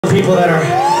people that are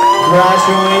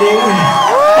graduating.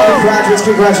 All the graduates,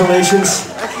 congratulations.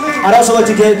 I'd also like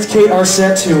to dedicate our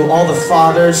set to all the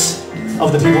fathers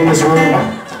of the people in this room.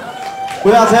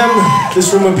 Without them,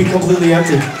 this room would be completely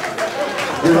empty.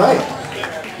 You're right.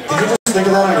 Did you just think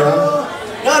of that on your own?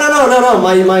 No.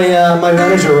 My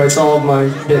manager writes all of my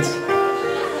bits.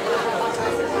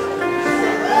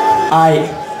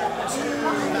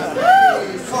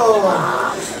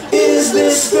 Is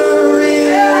this the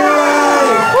real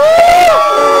life?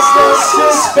 Is this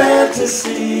just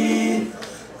fantasy?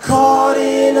 Caught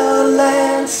in a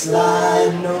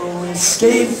landslide, no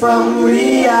escape from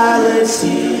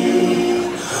reality.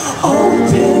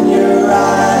 Open your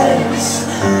eyes,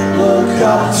 look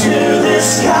up to the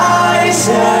skies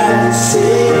and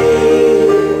see.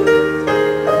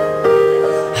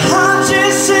 I'm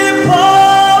just a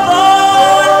poor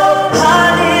boy, I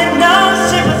need no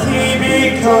sympathy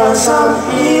because I'm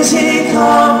easy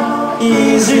come,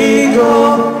 easy go,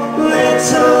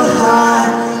 little high,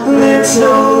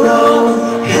 little low.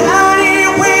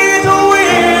 Anyway the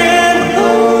wind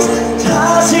blows,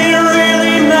 does it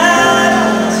really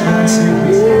matter to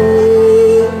me?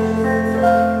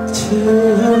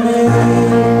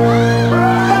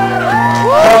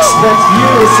 I expect you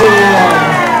to sing along.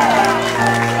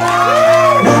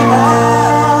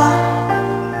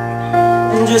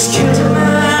 I'm just kidding,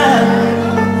 man.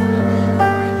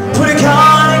 Put a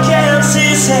gun against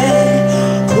his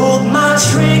head, pulled my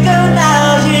trigger,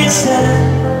 now he's dead.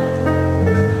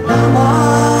 Mama,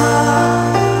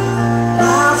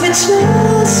 life is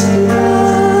just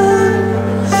begun,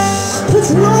 but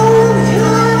no one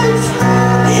can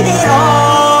find it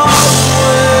all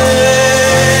away.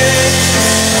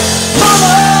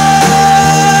 Mama,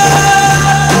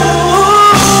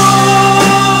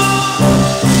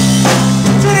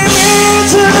 didn't mean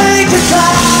to make you cry.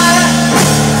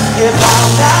 If I'm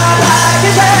not like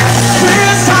it, then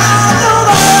please start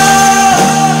over.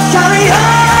 Carry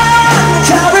on,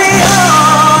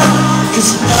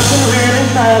 'cause nothing really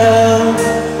matters.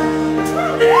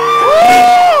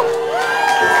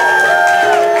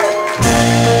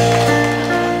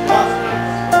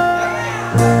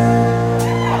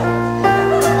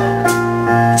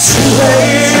 Too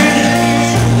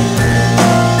late,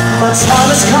 my time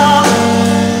has come.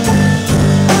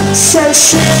 Send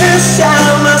shivers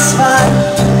down my spine,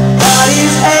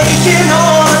 body's aching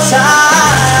all the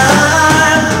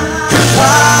time.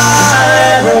 Goodbye,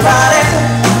 everybody,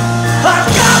 I've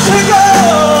got to go.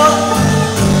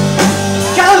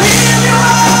 Gotta leave you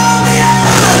all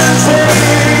behind and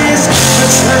face the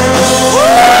truth.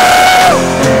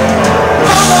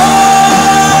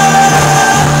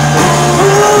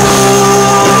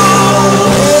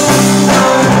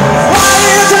 Why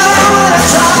you don't wanna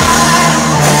die?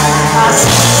 I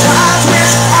sometimes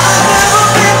wish I'd never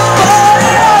been born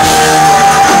at all.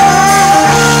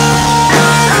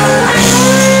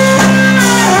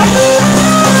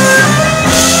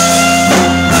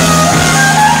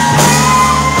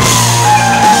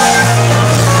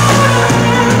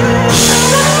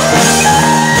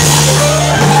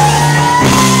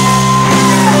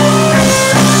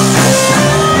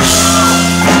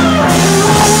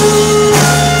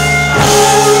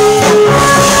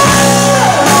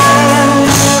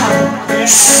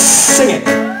 Sing it.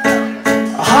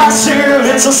 I see a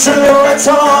little silhouette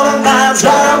on the night.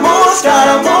 Gotta move,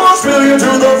 feel you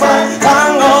do the right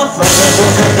tango.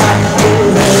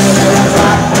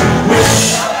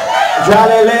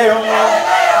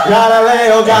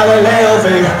 Galileo,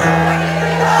 baby.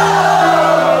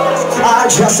 I'm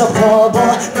just a poor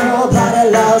boy, nobody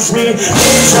loves me.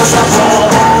 He's just a poor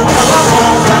boy, nobody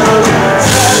loves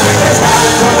me.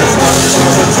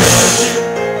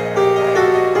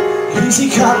 Easy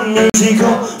come, easy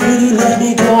go, really let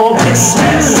me go.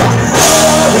 Bismillah,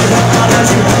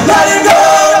 let it go.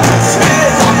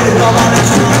 Bismillah,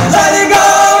 let it go.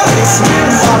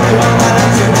 Bismillah,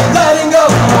 let it go.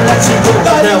 Let you go,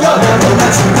 let it go,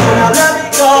 let you go. Now let me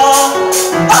go.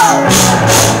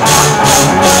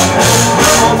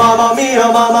 Oh, mamma mia,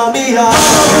 mamma mia.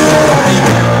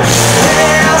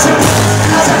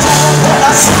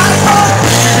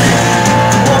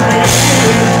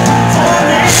 For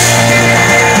me.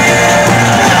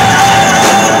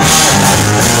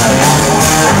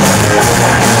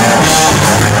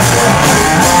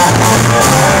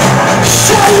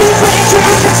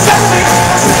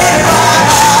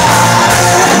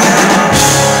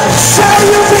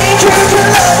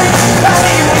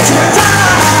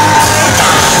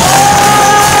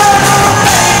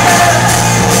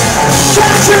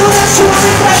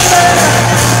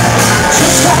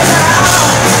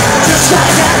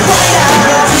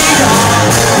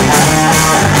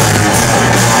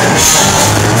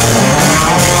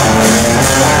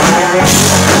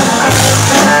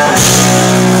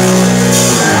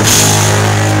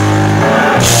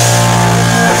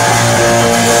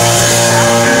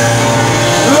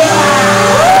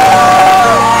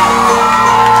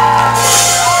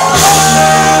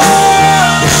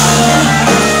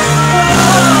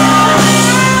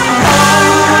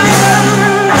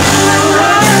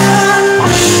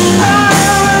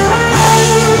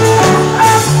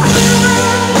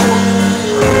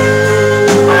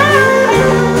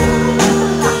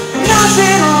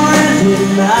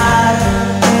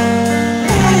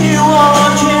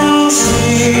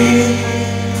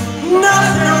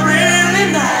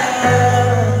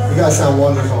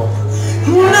 wonderful.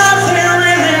 Nothing